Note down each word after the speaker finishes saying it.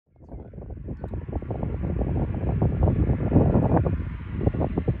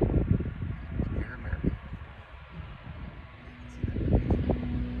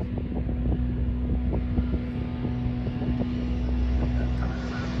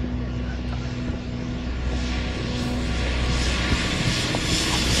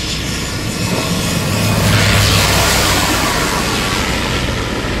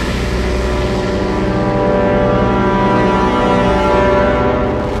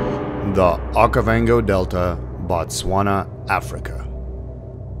The Okavango Delta, Botswana, Africa.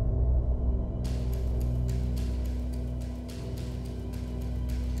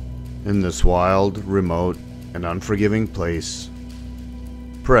 In this wild, remote, and unforgiving place,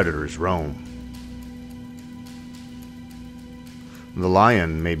 predators roam. The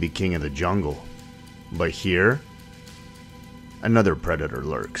lion may be king of the jungle, but here, another predator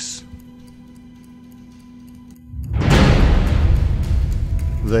lurks.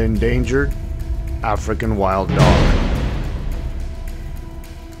 The endangered African wild dog.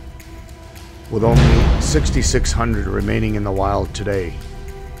 With only 6,600 remaining in the wild today,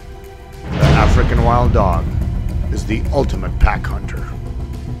 the African wild dog is the ultimate pack hunter.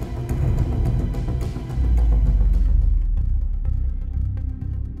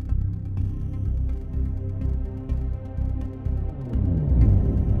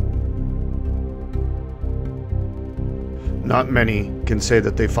 Not many can say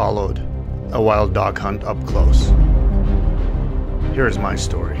that they followed a wild dog hunt up close. Here is my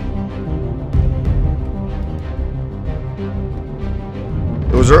story.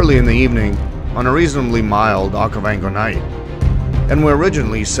 It was early in the evening on a reasonably mild Okavango night, and we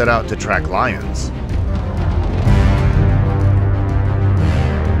originally set out to track lions.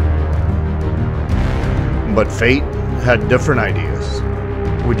 But fate had different ideas.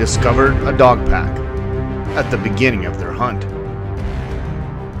 We discovered a dog pack at the beginning of their hunt.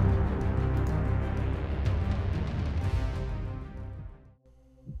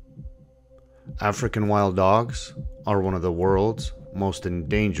 African wild dogs are one of the world's most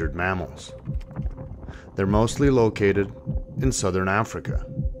endangered mammals. They're mostly located in southern Africa.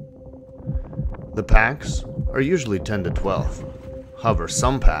 The packs are usually 10 to 12. However,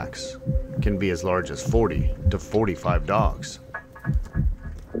 some packs can be as large as 40 to 45 dogs.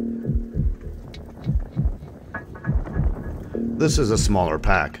 This is a smaller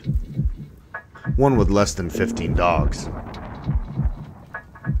pack, one with less than 15 dogs.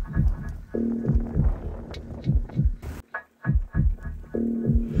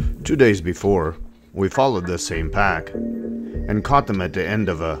 Two days before, we followed this same pack and caught them at the end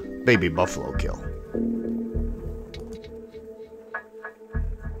of a baby buffalo kill.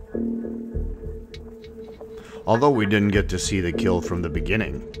 Although we didn't get to see the kill from the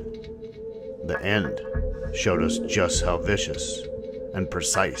beginning, the end showed us just how vicious and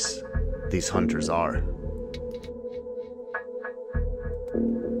precise these hunters are.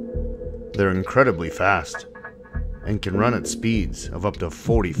 They're incredibly fast and can run at speeds of up to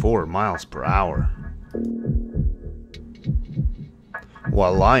 44 miles per hour.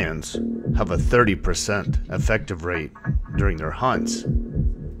 While lions have a 30% effective rate during their hunts,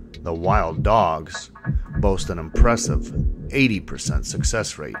 the wild dogs boast an impressive 80%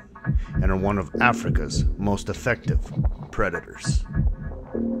 success rate and are one of Africa's most effective predators.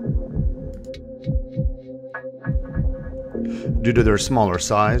 Due to their smaller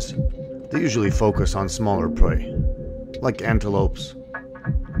size, they usually focus on smaller prey, like antelopes,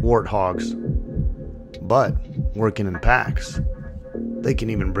 warthogs, but working in packs, they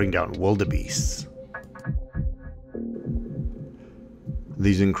can even bring down wildebeests.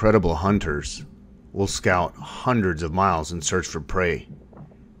 These incredible hunters will scout hundreds of miles in search for prey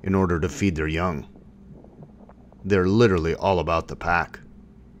in order to feed their young. They're literally all about the pack.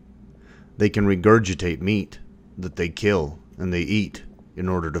 They can regurgitate meat that they kill and they eat in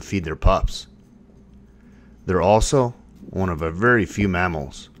order to feed their pups. They're also one of a very few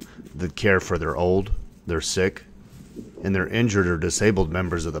mammals that care for their old, their sick, and their injured or disabled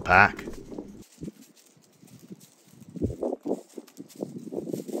members of the pack.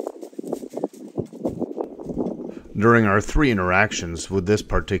 During our 3 interactions with this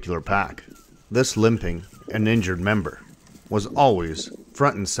particular pack, this limping and injured member was always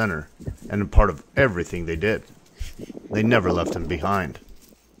front and center and a part of everything they did. They never left him behind.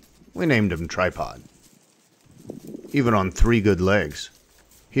 We named him Tripod. Even on 3 good legs,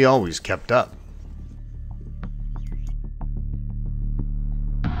 he always kept up.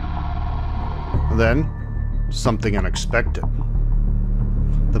 Then, something unexpected.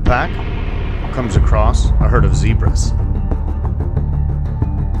 The pack comes across a herd of zebras.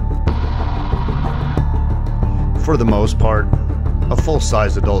 For the most part, a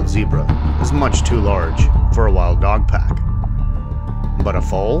full-size adult zebra is much too large for a wild dog pack. But a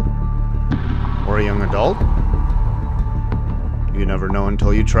foal? Or a young adult? You never know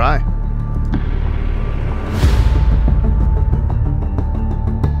until you try.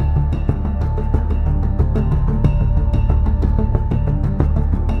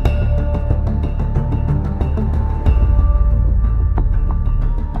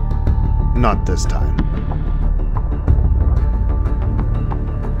 Not this time.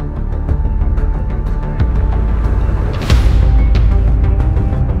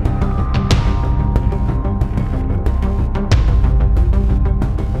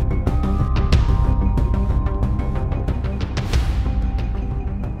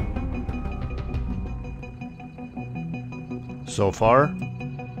 So far,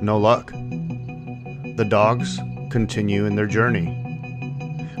 no luck. The dogs continue in their journey.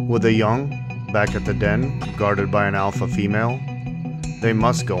 With the young back at the den, guarded by an alpha female, they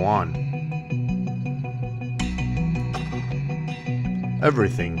must go on.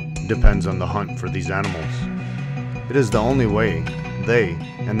 Everything depends on the hunt for these animals. It is the only way they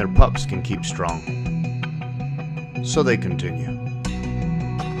and their pups can keep strong. So they continue.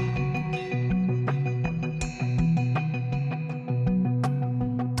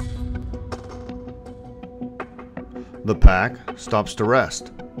 The pack stops to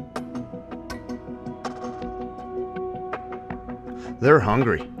rest. They're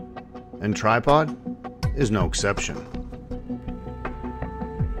hungry, and Tripod is no exception.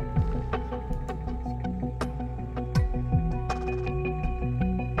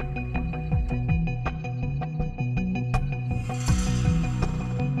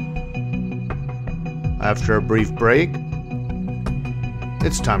 After a brief break,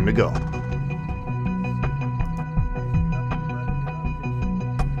 it's time to go.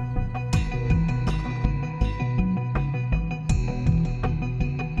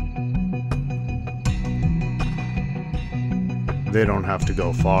 They don't have to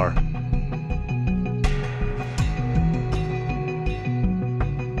go far.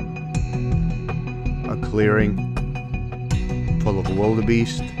 A clearing full of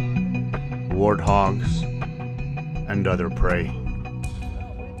wildebeest, warthogs, and other prey.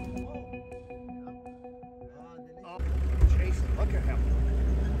 Look at him.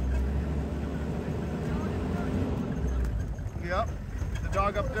 Yep. The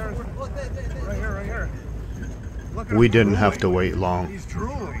dog up there. Right here, right here. We didn't have to wait long. He's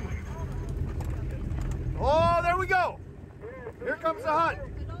drooling. Oh, there we go. Here comes the hunt.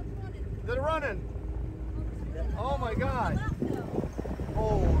 They're running. Oh my God.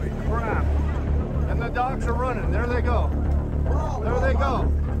 Holy crap. And the dogs are running. There they go. There they go.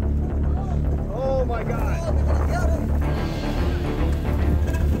 Oh my God.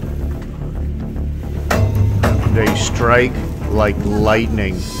 They strike like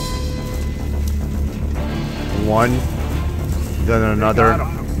lightning. One, then another,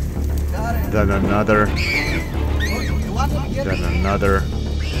 then another, then another.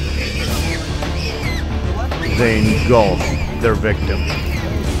 They engulf their victim.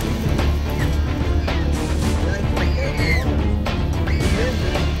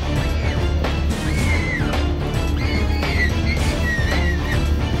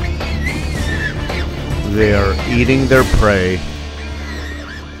 They are eating their prey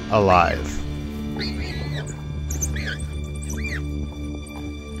alive.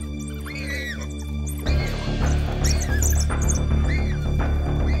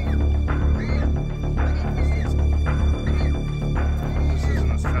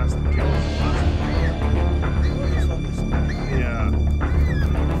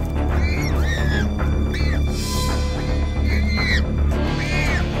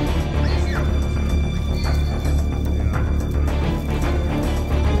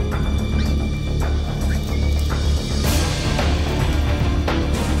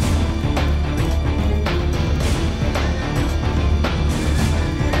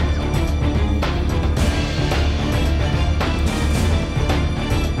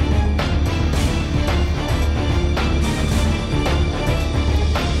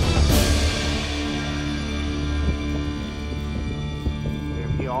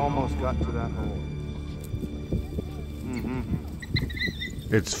 Almost got to that hole.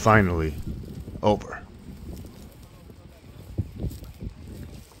 It's finally over.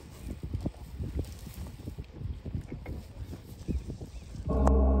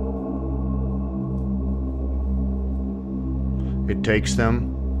 It takes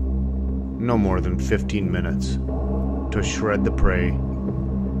them no more than 15 minutes to shred the prey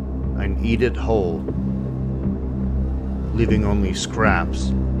and eat it whole, leaving only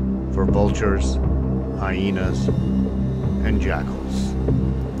scraps for vultures, hyenas, and jackals.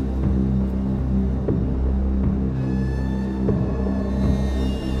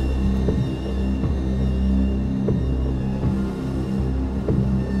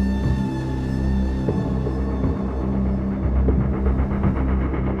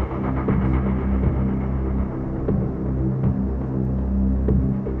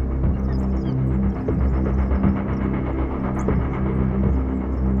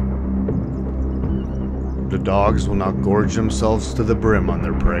 The dogs will now gorge themselves to the brim on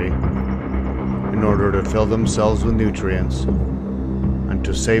their prey in order to fill themselves with nutrients and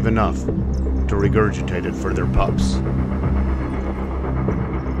to save enough to regurgitate it for their pups.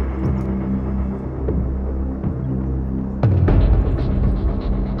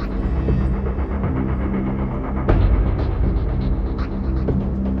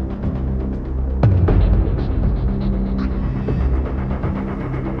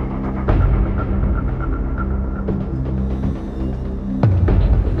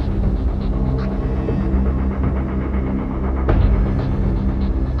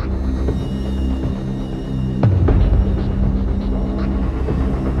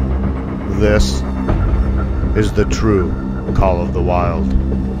 was the true call of the wild.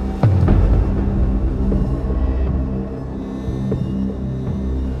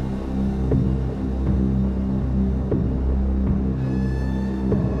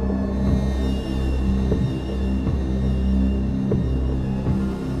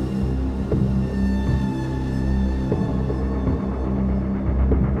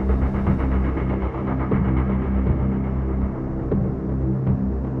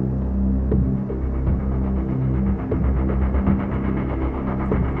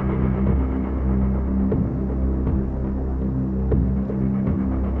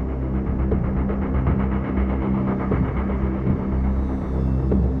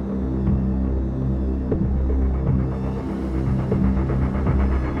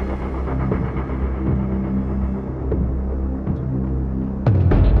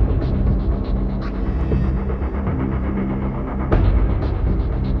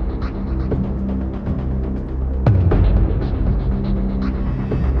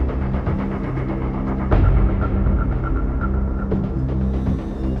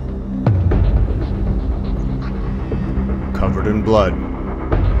 Covered in blood,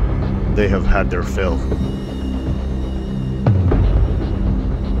 they have had their fill.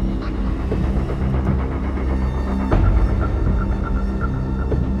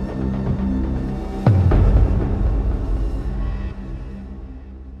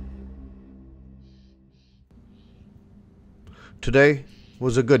 Today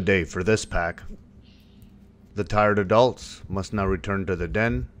was a good day for this pack. The tired adults must now return to the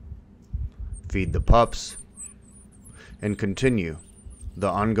den, feed the pups, and continue the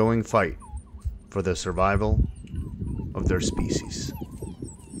ongoing fight for the survival of their species.